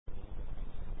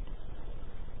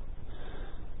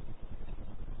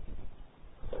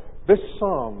This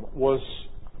psalm was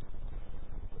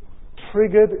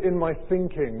triggered in my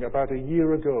thinking about a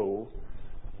year ago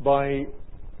by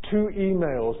 2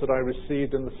 emails that I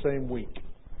received in the same week.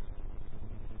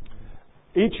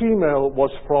 Each email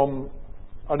was from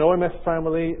an OMF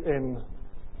family in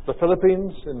the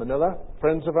Philippines, in Manila,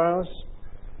 friends of ours.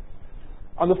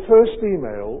 And the first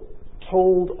email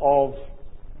told of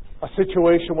a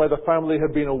situation where the family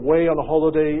had been away on a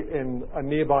holiday in a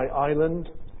nearby island.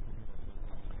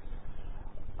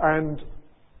 And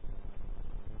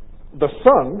the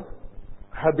son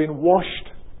had been washed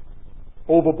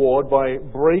overboard by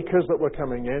breakers that were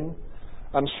coming in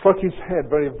and struck his head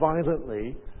very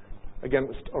violently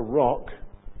against a rock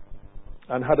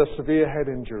and had a severe head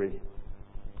injury.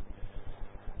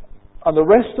 And the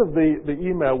rest of the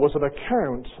email was an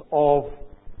account of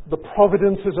the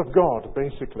providences of God,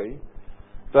 basically.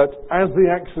 That as the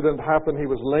accident happened, he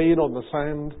was laying on the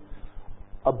sand.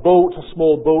 A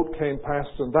small boat came past,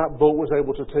 and that boat was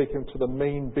able to take him to the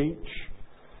main beach.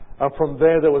 And from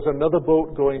there was another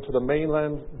boat going to the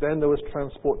mainland. Then there was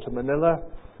transport to Manila.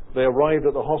 They arrived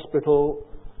at the hospital.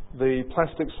 The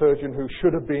plastic surgeon who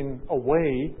should have been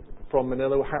away from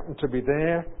Manila happened to be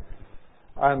there.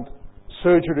 And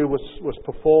surgery was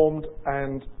performed,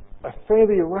 and a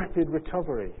fairly rapid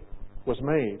recovery was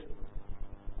made.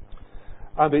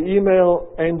 And the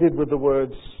email ended with the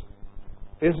words,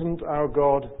 "Isn't our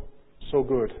God so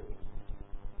good?"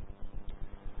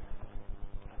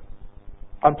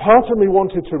 And part of me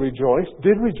wanted to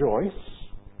did rejoice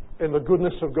in the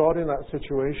goodness of God in that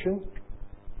situation.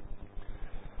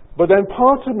 But then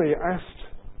part of me asked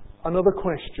another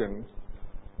question: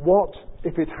 what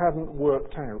if it hadn't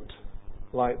worked out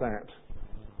like that?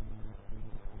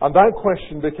 And that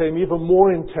question became even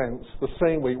more intense the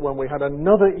same week when we had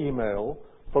another email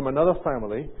from another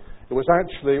family. It was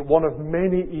actually one of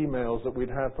many emails that we'd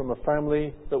had from a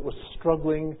family that was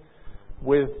struggling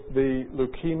with the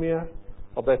leukemia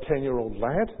of their 10-year-old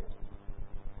lad.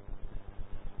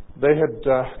 They had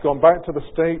gone back to the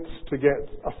States to get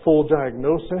a full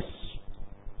diagnosis.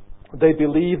 They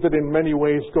believed that in many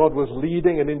ways God was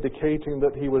leading and indicating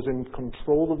that He was in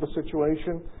control of the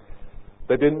situation.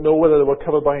 They didn't know whether they were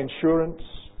covered by insurance.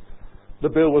 The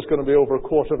bill was going to be over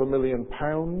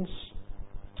 £250,000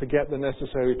 to get the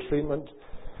necessary treatment,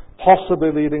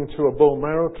 possibly leading to a bone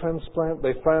marrow transplant.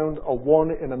 They found a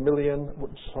 1 in a million,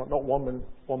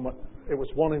 it was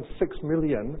 1 in 6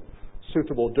 million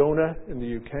suitable donor in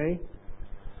the UK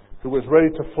who was ready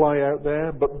to fly out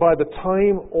there. But by the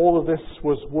time all of this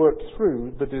was worked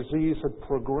through, the disease had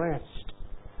progressed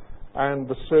and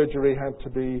the surgery had to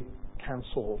be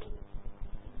cancelled.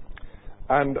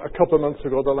 And a couple of months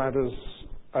ago, the lad is,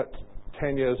 at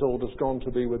 10 years old, has gone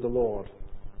to be with the Lord.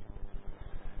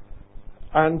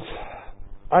 And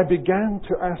I began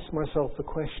to ask myself the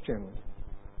question,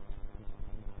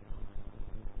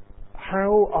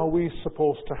 how are we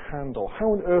supposed to handle,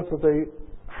 how on earth are they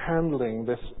handling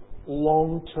this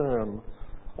long-term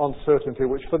uncertainty,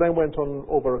 which for them went on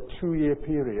over a 2-year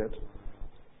period?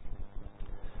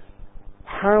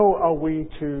 How are we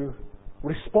to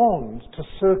respond to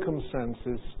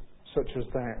circumstances such as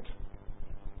that?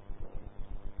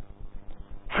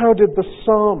 How did the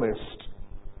psalmist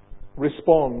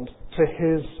respond to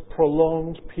his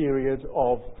prolonged period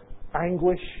of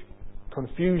anguish,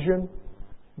 confusion,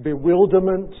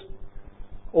 bewilderment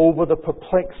over the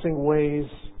perplexing ways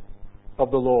of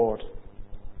the Lord?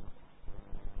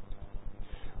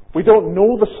 We don't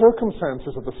know the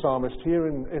circumstances of the psalmist here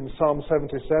in Psalm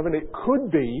 77. It could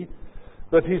be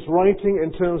that he's writing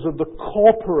in terms of the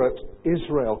corporate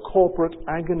Israel, corporate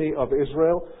agony of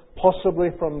Israel, possibly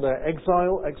from their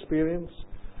exile experience.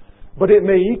 But it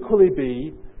may equally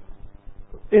be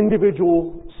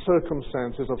individual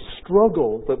circumstances of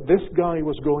struggle that this guy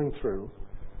was going through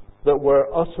that were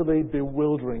utterly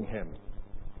bewildering him.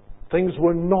 Things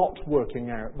were not working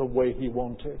out the way he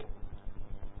wanted.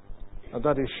 And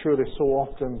that is surely so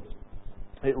often,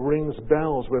 it rings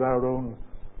bells with our own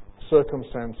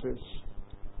circumstances.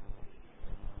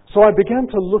 So I began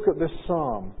to look at this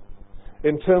psalm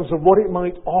in terms of what it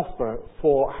might offer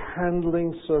for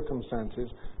handling circumstances,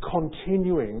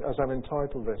 continuing, as I've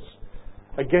entitled this,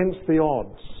 against the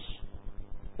odds.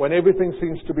 When everything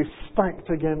seems to be stacked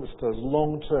against us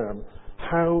long term,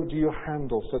 how do you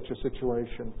handle such a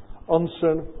situation?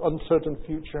 Uncertain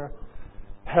future,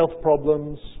 health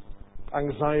problems,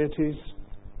 anxieties.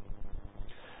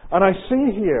 And I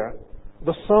see here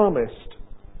the psalmist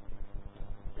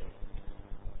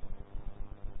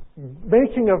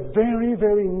making a very,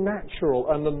 very natural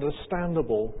and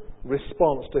understandable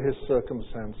response to his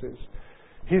circumstances.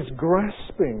 He's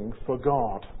grasping for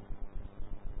God.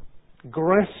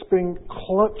 grasping,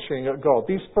 clutching at God.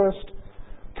 These first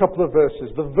couple of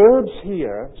verses, the verbs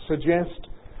here suggest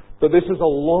that this is a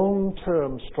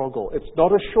long-term struggle. It's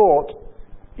not a short,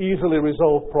 easily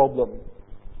resolved problem.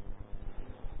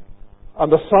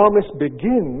 And the psalmist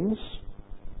begins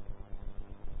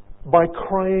by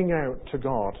crying out to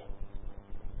God,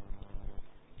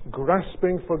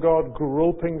 grasping for God,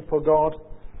 groping for God,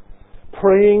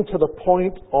 praying to the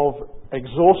point of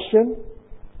exhaustion,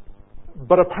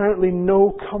 but apparently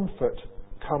no comfort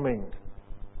coming.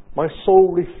 My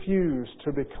soul refused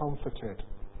to be comforted.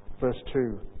 Verse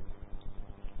 2.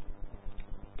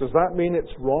 Does that mean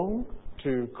it's wrong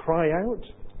to cry out?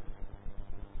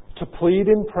 To plead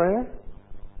in prayer?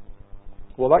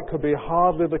 Well, that could be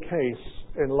hardly the case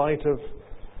in light of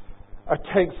a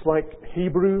text like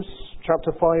Hebrews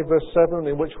chapter 5 verse 7,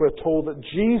 in which we're told that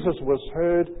Jesus was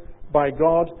heard by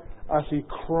God as he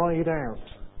cried out,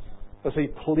 as he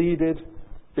pleaded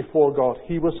before God.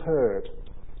 He was heard.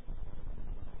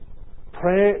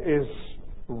 Prayer is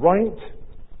right,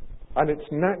 and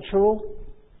it's natural,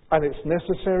 and it's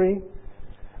necessary,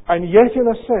 and yet in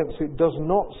a sense it does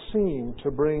not seem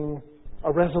to bring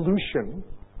a resolution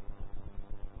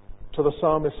to the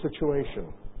psalmist's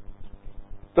situation.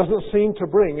 Doesn't seem to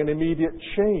bring an immediate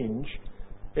change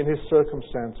in his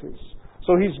circumstances.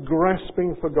 So he's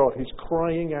grasping for God. He's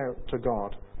crying out to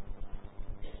God.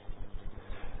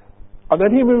 And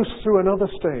then he moves through another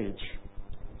stage.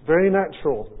 Very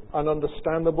natural and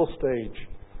understandable stage.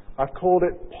 I've called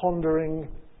it pondering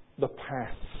the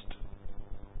past.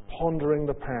 Pondering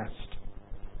the past.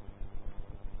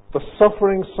 The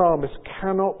suffering psalmist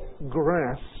cannot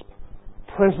grasp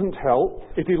present help.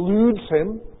 It eludes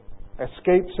him,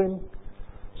 escapes him,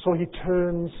 so he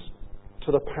turns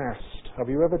to the past. Have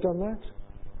you ever done that?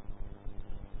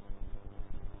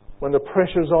 When the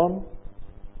pressure's on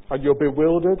and you're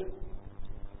bewildered,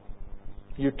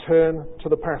 you turn to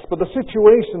the past. But the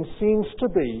situation seems to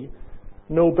be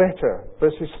no better.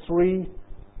 Verses 3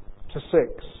 to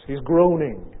 6. He's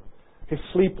groaning. He's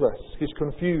sleepless. He's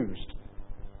confused.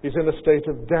 He's in a state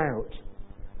of doubt.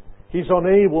 He's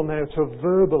unable now to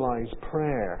verbalize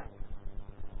prayer.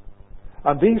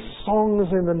 And these songs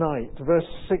in the night, verse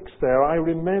 6 there, I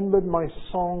remembered my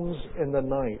songs in the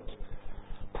night.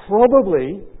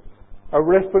 Probably a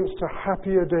reference to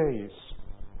happier days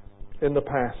in the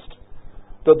past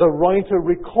that the writer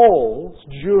recalls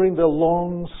during the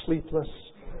long sleepless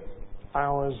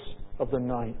hours of the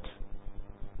night.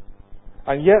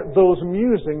 And yet those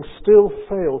musings still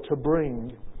fail to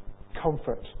bring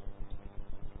comfort.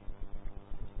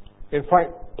 In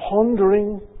fact,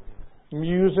 pondering,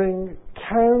 musing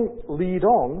can lead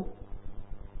on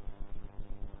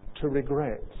to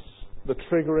regrets, the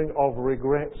triggering of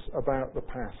regrets about the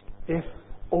past. If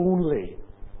only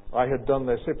I had done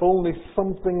this, if only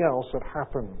something else had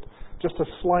happened, just a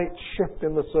slight shift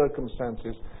in the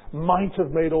circumstances might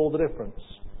have made all the difference,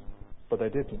 but they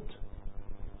didn't.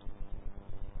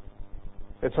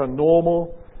 It's a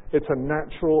normal, it's a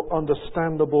natural,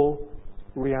 understandable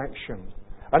reaction.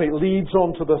 And it leads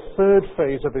on to the third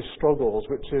phase of his struggles,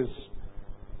 which is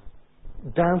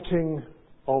doubting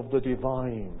of the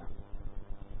divine.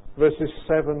 Verses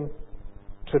 7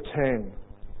 to 10.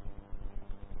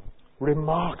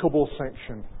 Remarkable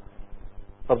section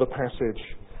of the passage.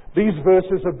 These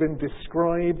verses have been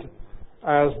described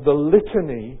as the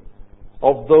litany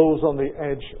of those on the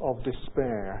edge of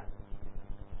despair.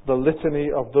 The litany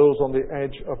of those on the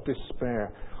edge of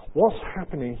despair. What's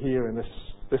happening here in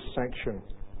this section?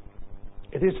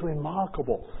 It is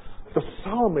remarkable. The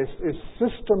psalmist is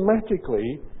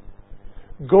systematically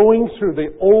going through the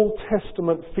Old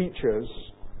Testament features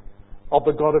of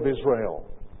the God of Israel.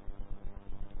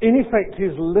 In effect,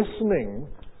 he's listening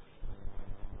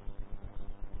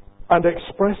and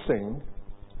expressing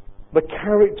the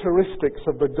characteristics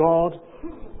of the God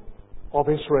of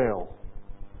Israel.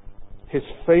 His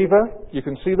favor, you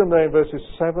can see them there in verses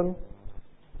 7,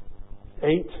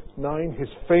 8, 9. His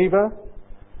favor,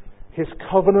 His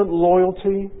covenant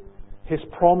loyalty, His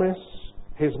promise,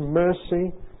 His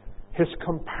mercy, His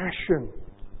compassion.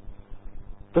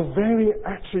 The very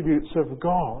attributes of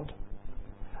God.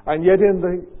 And yet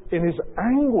in his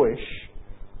anguish,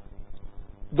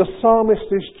 the psalmist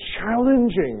is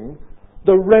challenging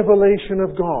the revelation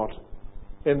of God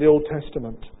in the Old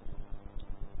Testament.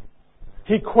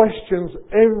 He questions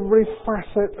every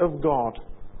facet of God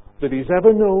that he's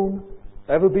ever known,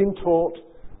 ever been taught,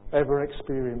 ever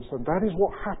experienced. And that is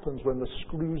what happens when the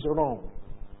screws are on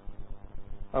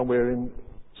and we're in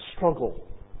struggle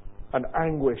and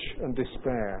anguish and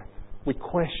despair. We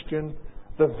question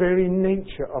the very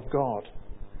nature of God.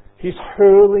 He's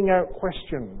hurling out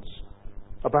questions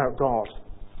about God.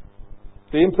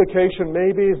 The implication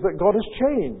maybe is that God has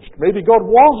changed. Maybe God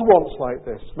was once like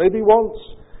this. Maybe once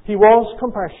He was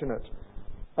compassionate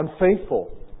and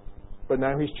faithful. But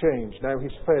now He's changed. Now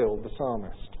He's failed, the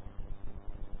psalmist.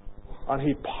 And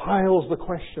he piles the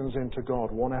questions into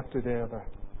God one after the other.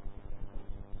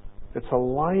 It's a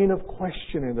line of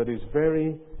questioning that is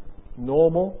very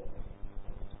normal,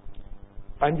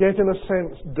 and yet in a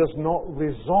sense does not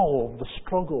resolve the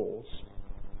struggles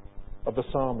of the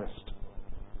psalmist.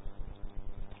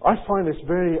 I find this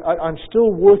I'm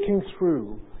still working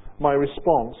through my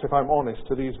response, if I'm honest,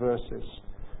 to these verses,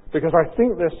 because I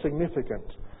think they're significant.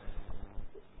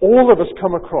 All of us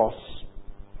come across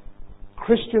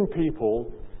Christian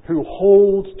people who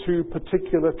hold to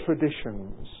particular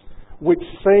traditions, which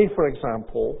say, for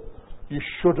example, you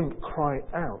shouldn't cry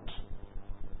out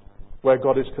where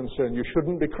God is concerned. You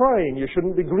shouldn't be crying. You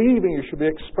shouldn't be grieving. You should be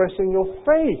expressing your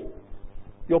faith,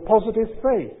 your positive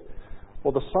faith.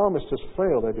 Well, the psalmist has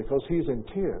failed there because he's in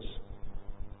tears.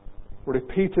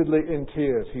 Repeatedly in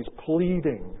tears. He's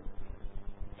pleading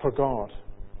for God.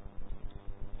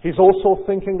 He's also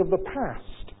thinking of the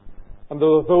past. And there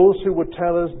are those who would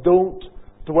tell us, don't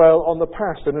dwell on the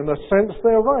past. And in a sense,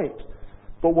 they're right.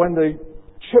 But when the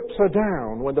chips are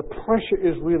down, when the pressure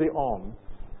is really on,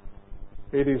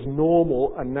 it is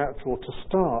normal and natural to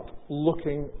start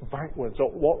looking backwards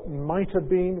at what might have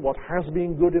been, what has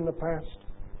been good in the past.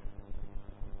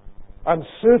 And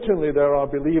certainly there are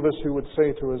believers who would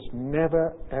say to us,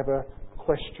 never ever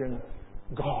question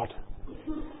God.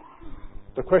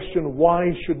 The question why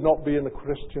should not be in the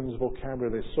Christian's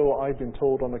vocabulary. So I've been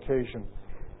told on occasion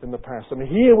in the past. And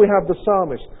here we have the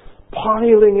psalmist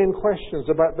piling in questions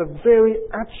about the very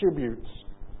attributes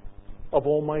of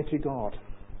Almighty God.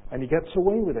 And he gets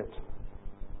away with it.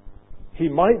 He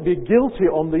might be guilty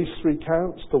on these three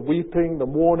counts, the weeping, the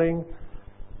mourning,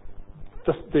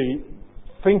 the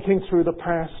thinking through the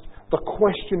past, the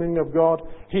questioning of God.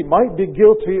 He might be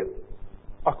guilty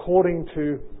according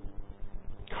to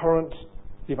current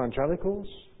evangelicals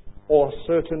or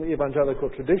certain evangelical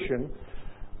tradition.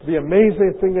 The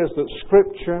amazing thing is that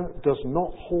Scripture does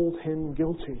not hold him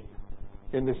guilty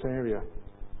in this area.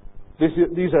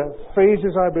 These are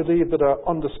phases, I believe, that are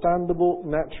understandable,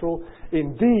 natural,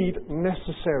 indeed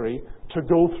necessary to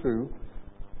go through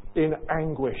in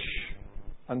anguish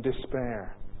and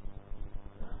despair.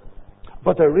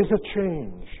 But there is a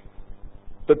change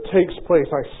that takes place.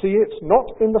 I see it not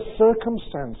in the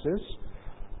circumstances.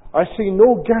 I see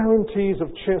no guarantees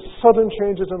of sudden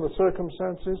changes in the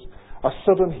circumstances, a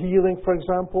sudden healing, for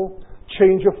example,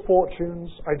 change of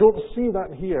fortunes. I don't see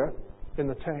that here in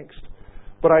the text.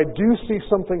 But I do see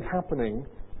something happening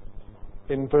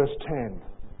in verse 10.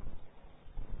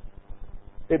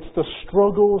 It's the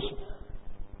struggles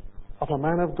of a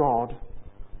man of God,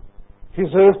 his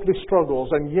earthly struggles,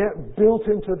 and yet built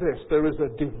into this there is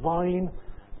a divine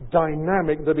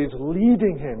dynamic that is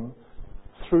leading him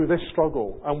through this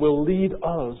struggle and will lead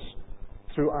us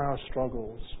through our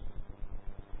struggles.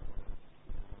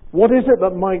 What is it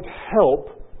that might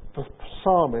help the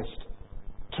psalmist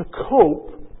to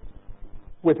cope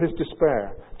with his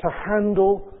despair, to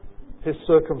handle his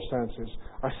circumstances?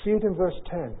 I see it in verse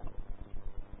 10.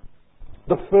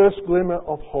 The first glimmer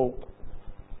of hope.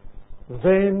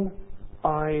 Then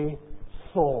I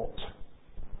thought.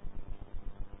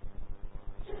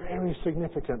 It's very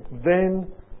significant. Then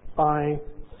I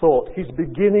thought. He's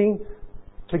beginning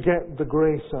to get the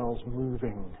grey cells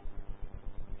moving.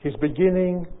 He's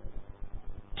beginning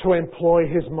to employ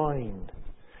his mind.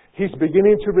 He's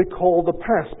beginning to recall the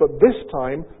past, but this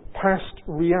time, past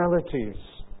realities.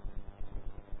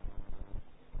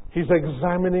 He's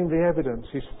examining the evidence.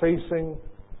 He's facing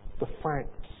the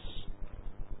facts.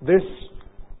 This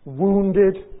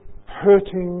wounded,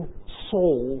 hurting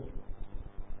soul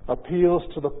appeals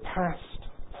to the past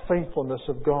faithfulness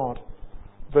of God.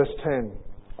 Verse 10,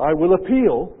 I will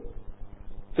appeal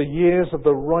the years of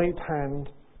the right hand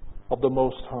of the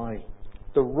Most High.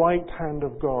 The right hand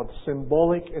of God,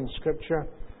 symbolic in Scripture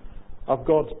of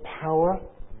God's power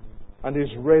and His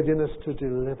readiness to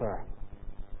deliver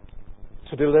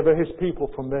His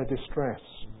people from their distress.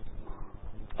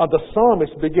 And the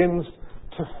psalmist begins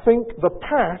to think the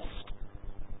past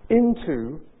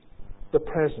into the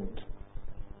present.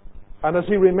 And as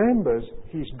he remembers,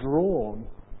 he's drawn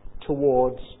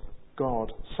towards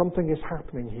God. Something is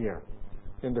happening here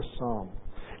in this psalm.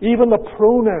 Even the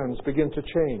pronouns begin to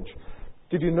change.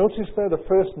 Did you notice there the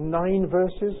first 9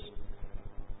 verses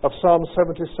of Psalm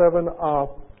 77 are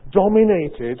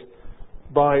dominated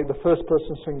by the first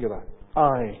person singular,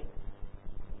 I.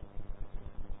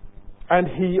 And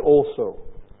he also.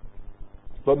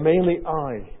 But mainly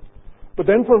I. But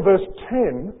then from verse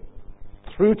 10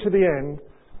 through to the end,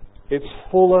 it's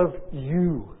full of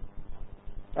you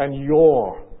and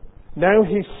your. Now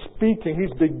he's speaking,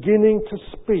 he's beginning to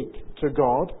speak to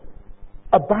God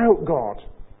about God.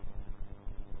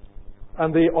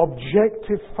 And the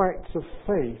objective facts of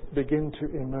faith begin to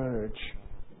emerge.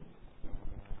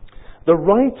 The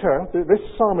writer, this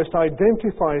psalmist,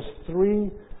 identifies three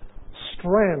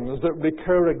strands that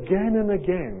recur again and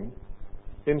again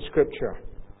in Scripture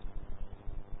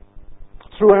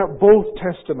throughout both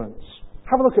Testaments.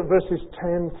 Have a look at verses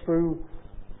 10 through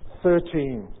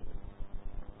 13.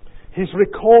 He's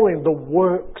recalling the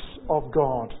works of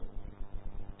God.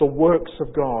 The works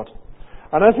of God.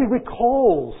 And as he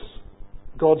recalls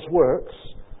God's works,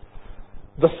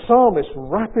 the psalmist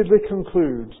rapidly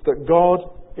concludes that God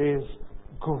is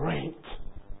great.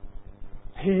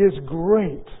 He is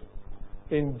great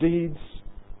in deeds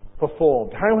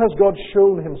performed. How has God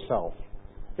shown himself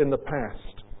in the past?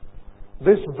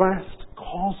 This vast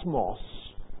cosmos,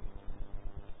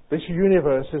 this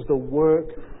universe, is the work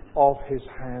of his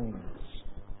hands.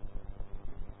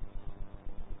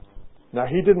 Now,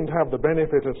 he didn't have the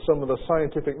benefit of some of the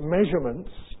scientific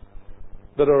measurements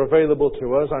that are available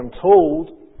to us. I'm told,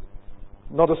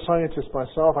 not a scientist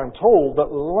myself, I'm told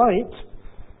that light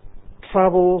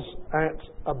travels at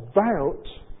about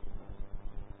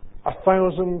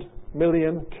 1,000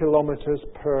 million kilometers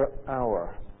per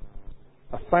hour.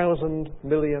 1,000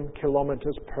 million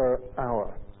kilometers per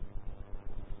hour.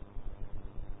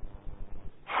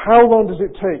 How long does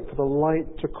it take for the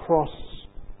light to cross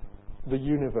the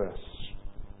universe?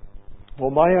 Well,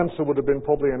 my answer would have been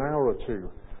probably an hour or two.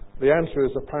 The answer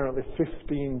is apparently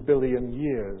 15 billion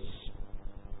years,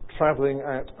 traveling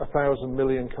at 1,000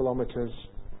 million kilometers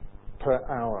per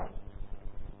hour.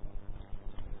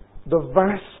 The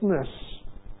vastness,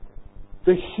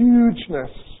 the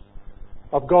hugeness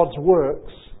of God's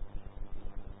works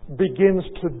begins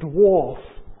to dwarf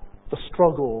the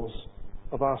struggles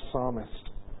of our psalmist.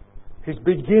 He's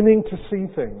beginning to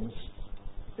see things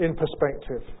in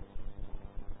perspective.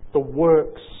 The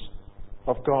works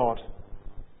of God.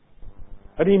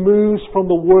 And he moves from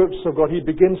the works of God. He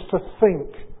begins to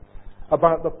think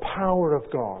about the power of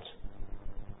God.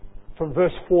 From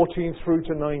verse 14 through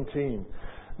to 19.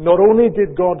 Not only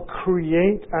did God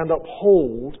create and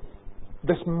uphold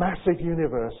this massive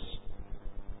universe,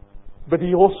 but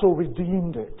he also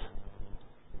redeemed it.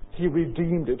 He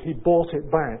redeemed it. He bought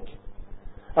it back.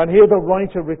 And here the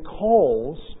writer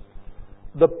recalls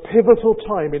the pivotal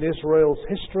time in Israel's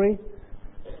history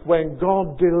when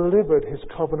God delivered his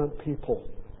covenant people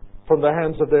from the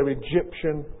hands of their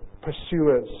Egyptian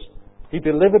pursuers. He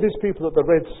delivered his people at the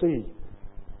Red Sea.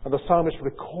 And the psalmist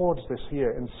records this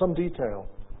here in some detail.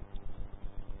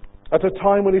 At a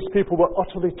time when his people were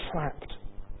utterly trapped,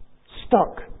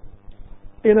 stuck,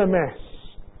 in a mess,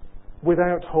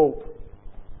 without hope.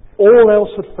 All else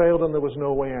had failed and there was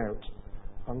no way out.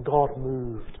 And God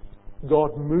moved.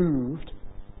 God moved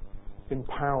in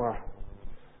power.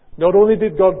 Not only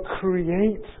did God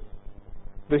create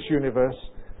this universe,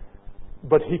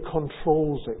 but he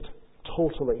controls it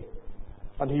totally.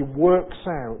 And he works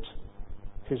out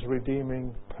his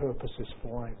redeeming purposes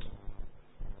for it.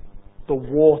 The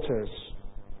waters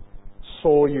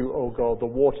saw you, O God. The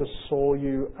waters saw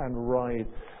you and writhed.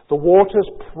 The waters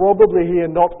probably here,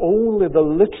 not only the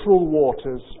literal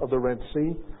waters of the Red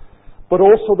Sea, but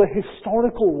also the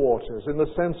historical waters in the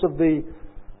sense of the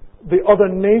other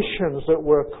nations that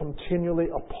were continually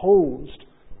opposed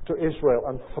to Israel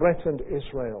and threatened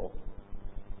Israel.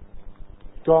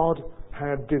 God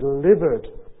had delivered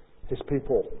his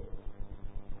people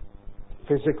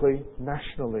physically,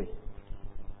 nationally,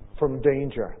 from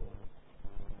danger.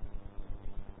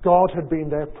 God had been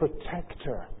their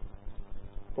protector.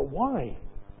 But why?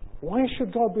 Why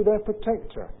should God be their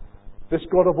protector? This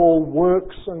God of all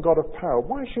works and God of power.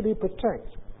 Why should he protect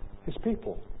his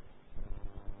people?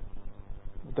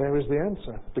 There is the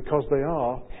answer. Because they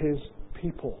are his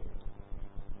people.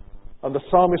 And the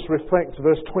psalmist reflects,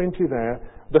 verse 20 there,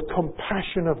 the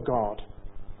compassion of God.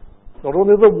 Not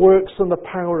only the works and the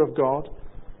power of God,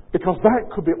 because that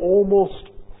could be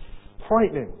almost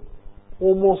frightening,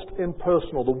 almost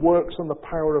impersonal, the works and the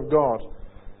power of God,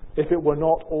 if it were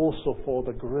not also for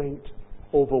the great,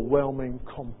 overwhelming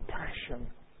compassion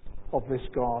of this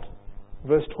God.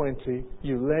 Verse 20,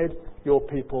 you led your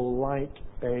people like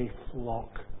a flock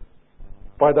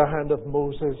by the hand of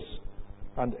Moses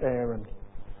and Aaron.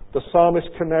 The psalmist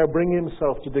can now bring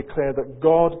himself to declare that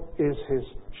God is his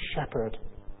shepherd.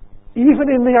 Even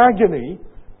in the agony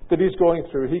that he's going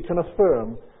through, he can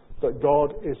affirm that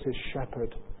God is his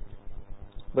shepherd.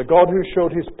 The God who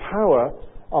showed his power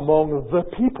among the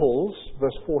peoples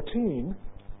verse 14,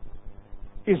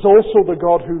 is also the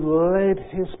God who led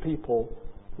His people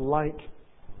like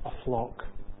a flock.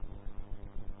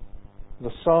 The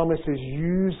psalmist is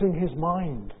using his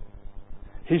mind.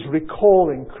 He's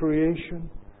recalling creation,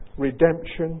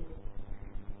 redemption,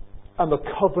 and the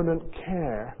covenant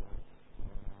care,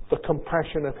 the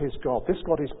compassion of his God. This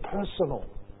God is personal.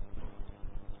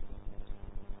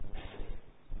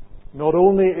 Not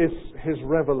only is his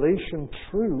revelation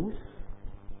true,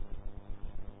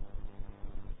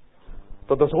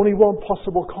 but there's only one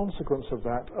possible consequence of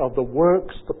that, of the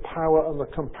works, the power, and the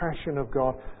compassion of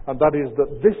God, and that is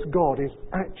that this God is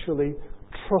actually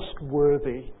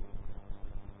trustworthy.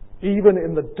 Even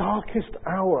in the darkest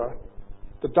hour,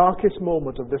 the darkest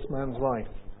moment of this man's life,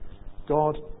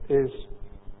 God is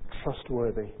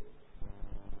trustworthy.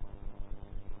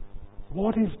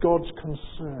 What is God's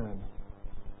concern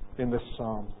in this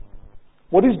psalm?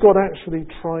 What is God actually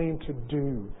trying to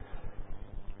do?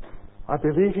 I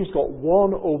believe He's got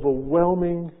one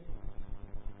overwhelming,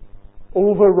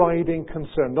 overriding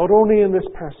concern, not only in this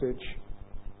passage,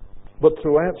 but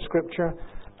throughout Scripture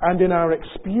and in our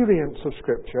experience of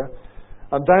Scripture,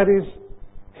 and that is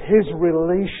His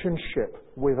relationship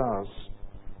with us.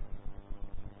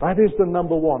 That is the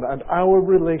number one, and our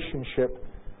relationship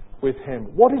with Him.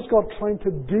 What is God trying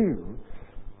to do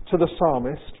to the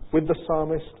psalmist, with the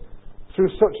psalmist, through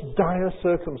such dire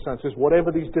circumstances,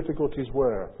 whatever these difficulties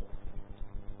were?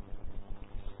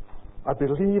 I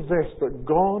believe this, that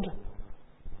God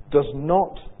does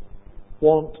not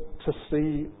want to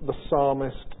see the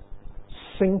psalmist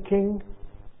sinking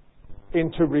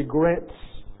into regrets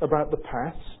about the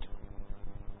past,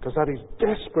 because that is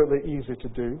desperately easy to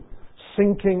do,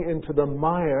 sinking into the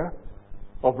mire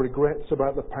of regrets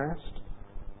about the past,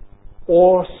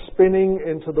 or spinning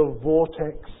into the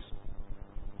vortex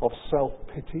of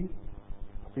self-pity.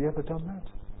 Have you ever done that?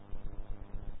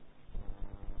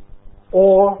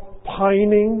 Or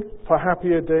pining for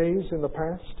happier days in the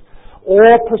past,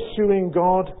 or pursuing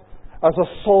God as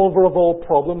a solver of all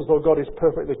problems, though God is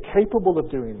perfectly capable of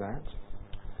doing that.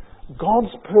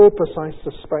 God's purpose, I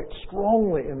suspect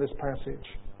strongly in this passage,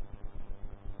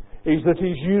 is that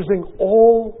He's using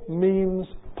all means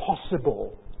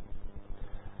possible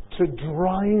to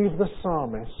drive the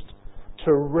psalmist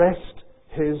to rest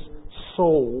his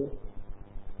soul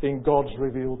in God's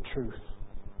revealed truth,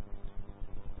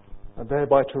 and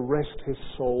thereby to rest his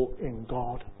soul in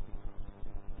God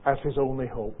as his only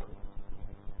hope.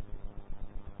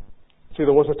 See,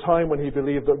 there was a time when he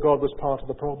believed that God was part of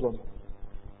the problem.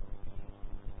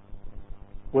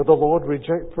 Will the Lord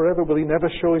reject forever? Will He never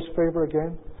show His favor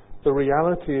again? The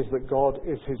reality is that God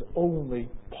is His only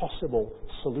possible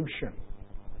solution,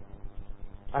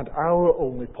 and our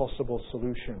only possible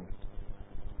solution.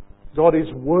 God is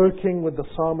working with the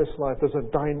psalmist's life. There's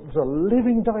a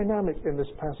living dynamic in this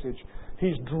passage.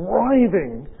 He's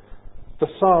driving the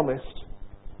psalmist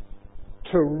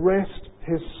to rest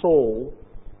his soul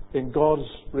in God's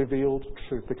revealed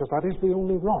truth, because that is the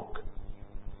only rock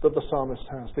that the psalmist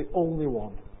has, the only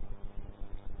one.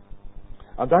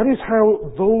 And that is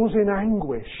how those in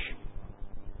anguish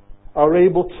are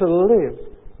able to live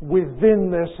within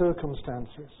their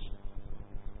circumstances,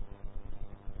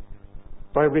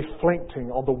 by reflecting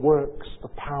on the works, the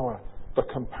power, the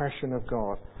compassion of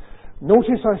God.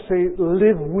 Notice I say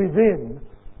live within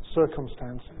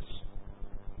circumstances,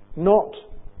 not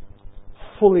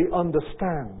fully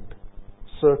understand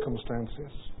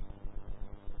circumstances.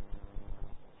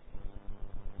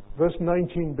 Verse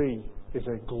 19b is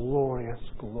a glorious,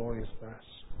 glorious verse.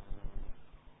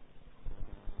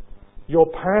 Your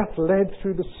path led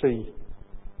through the sea,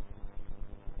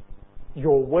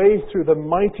 your way through the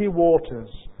mighty waters,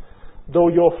 though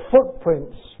your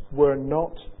footprints were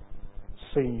not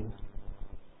seen.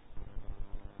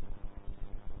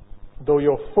 Though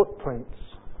your footprints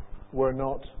were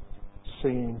not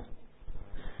seen.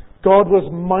 God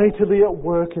was mightily at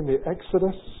work in the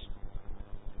Exodus,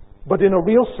 but in a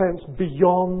real sense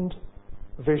beyond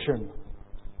vision.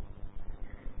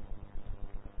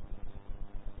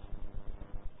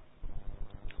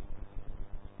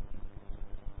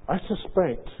 I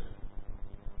suspect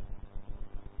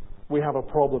we have a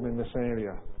problem in this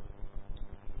area,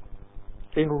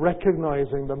 in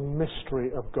recognizing the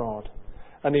mystery of God,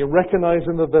 and in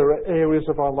recognizing that there are areas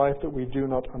of our life that we do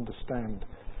not understand.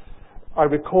 I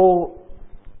recall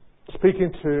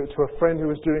speaking to a friend who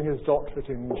was doing his doctorate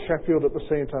in Sheffield at the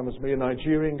same time as me, a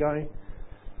Nigerian guy.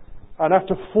 And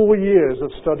after 4 years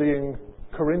of studying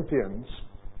Corinthians,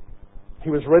 he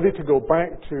was ready to go back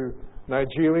to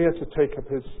Nigeria to take up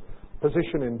his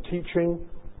position in teaching,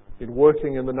 in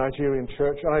working in the Nigerian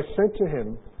church. And I said to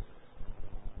him,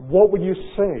 What will you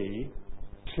say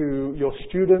to your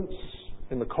students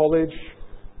in the college,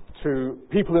 to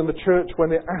people in the church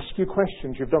when they ask you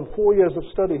questions? You've done 4 years of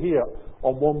study here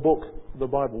on one book, the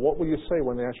Bible. What will you say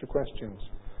when they ask you questions?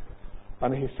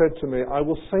 And he said to me, I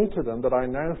will say to them that I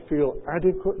now feel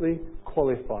adequately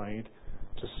qualified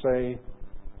to say,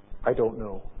 I don't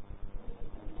know.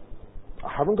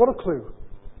 I haven't got a clue.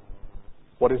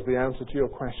 What is the answer to your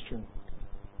question?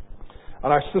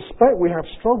 And I suspect we have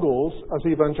struggles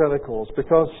as evangelicals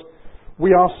because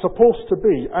we are supposed to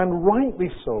be, and rightly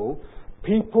so,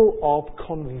 people of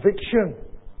conviction,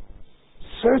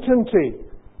 certainty,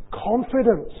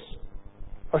 confidence,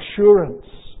 assurance.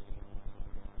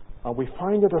 And we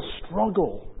find it a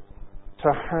struggle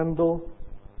to handle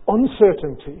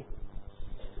uncertainty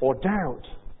or doubt.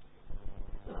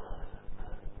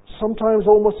 Sometimes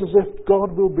almost as if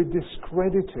God will be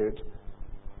discredited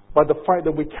by the fact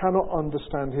that we cannot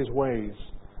understand His ways.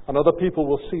 And other people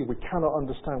will see we cannot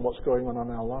understand what's going on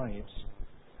in our lives.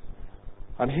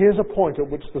 And here's a point at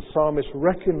which the psalmist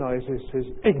recognizes his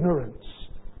ignorance.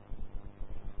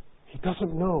 He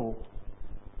doesn't know.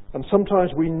 And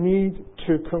sometimes we need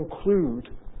to conclude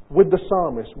with the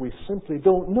psalmist, we simply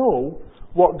don't know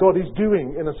what God is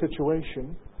doing in a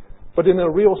situation, but in a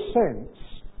real sense,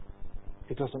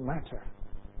 it doesn't matter.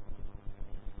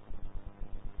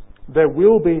 There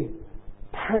will be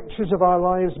patches of our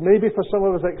lives, maybe for some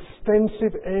of us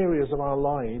extensive areas of our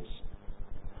lives,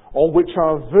 on which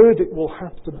our verdict will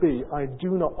have to be, I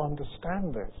do not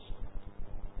understand this.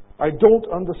 I don't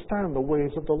understand the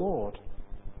ways of the Lord.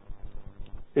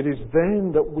 It is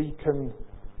then that we can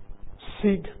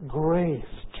seek grace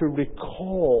to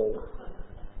recall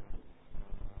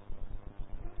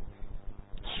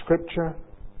Scripture,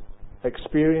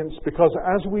 experience, because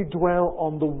as we dwell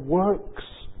on the works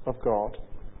of God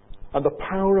and the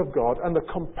power of God and the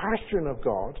compassion of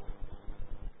God,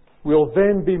 we'll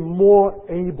then be more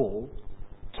able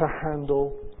to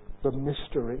handle the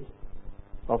mystery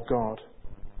of God.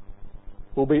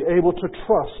 We'll be able to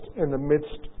trust in the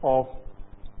midst of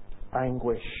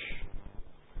anguish.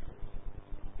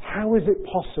 How is it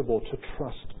possible to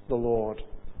trust the Lord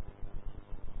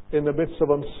in the midst of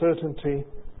uncertainty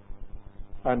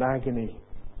and agony?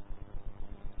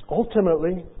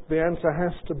 Ultimately, the answer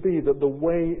has to be that the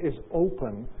way is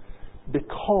open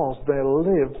because there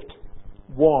lived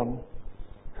one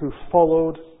who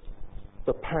followed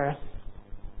the path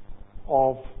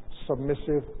of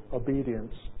submissive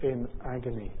obedience in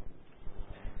agony.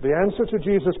 The answer to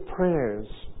Jesus' prayers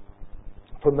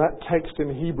from that text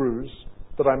in Hebrews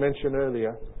that I mentioned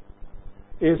earlier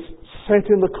is set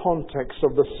in the context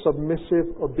of the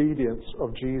submissive obedience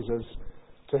of Jesus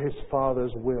to His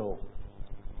Father's will.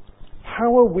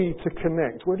 How are we to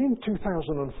connect? We're in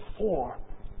 2004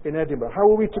 in Edinburgh. How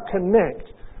are we to connect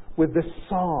with this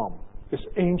psalm, this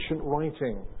ancient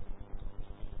writing?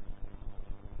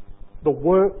 The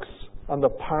works and the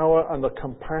power and the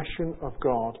compassion of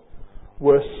God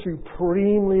were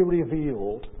supremely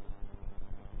revealed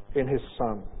in His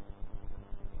Son.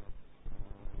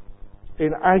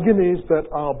 In agonies that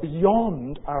are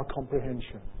beyond our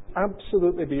comprehension,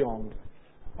 absolutely beyond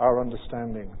our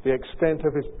understanding, the extent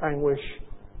of His anguish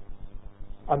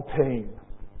and pain.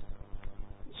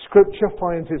 Scripture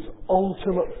finds its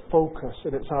ultimate focus,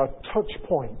 and it's our touch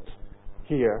point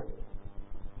here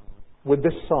with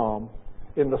this psalm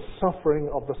in the suffering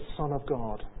of the Son of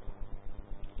God.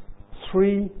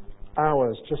 3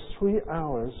 hours, just 3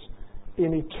 hours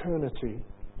in eternity,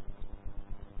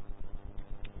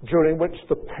 during which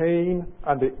the pain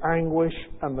and the anguish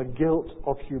and the guilt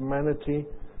of humanity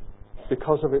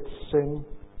because of its sin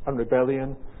and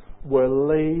rebellion were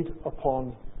laid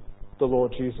upon the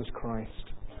Lord Jesus Christ,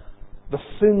 the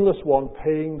sinless one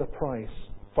paying the price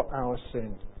for our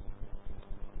sin.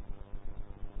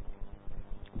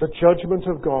 The judgment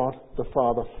of God the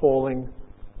Father falling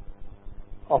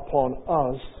upon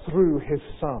us through His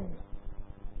Son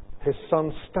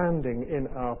standing in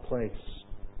our place.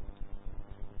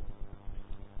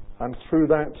 And through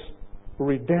that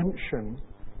redemption,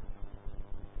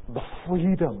 the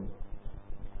freedom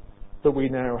that we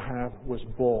now have was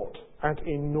bought at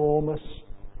enormous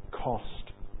cost.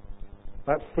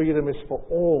 That freedom is for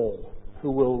all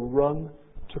who will run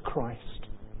to Christ,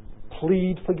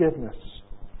 plead forgiveness,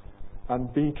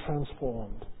 and be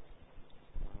transformed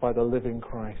by the living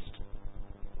Christ.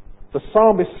 The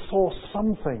psalmist saw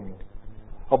something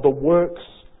of the works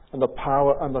and the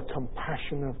power and the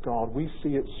compassion of God. We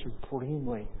see it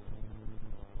supremely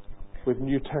with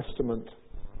New Testament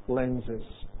lenses.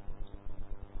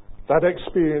 That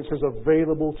experience is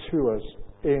available to us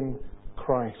in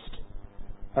Christ.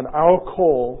 And our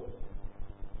call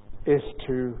is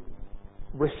to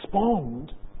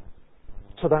respond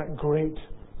to that great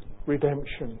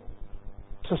redemption,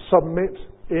 to submit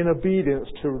in obedience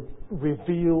to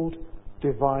revealed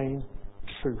divine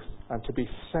truth, and to be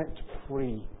set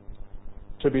free,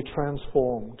 to be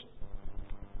transformed.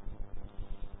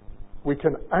 We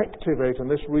can activate, and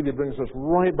this really brings us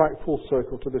right back full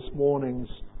circle to this morning's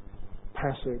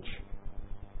passage.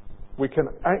 We can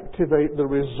activate the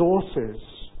resources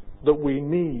that we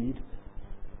need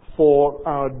for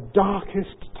our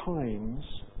darkest times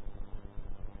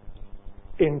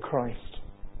in Christ.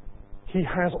 He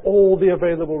has all the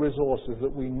available resources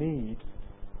that we need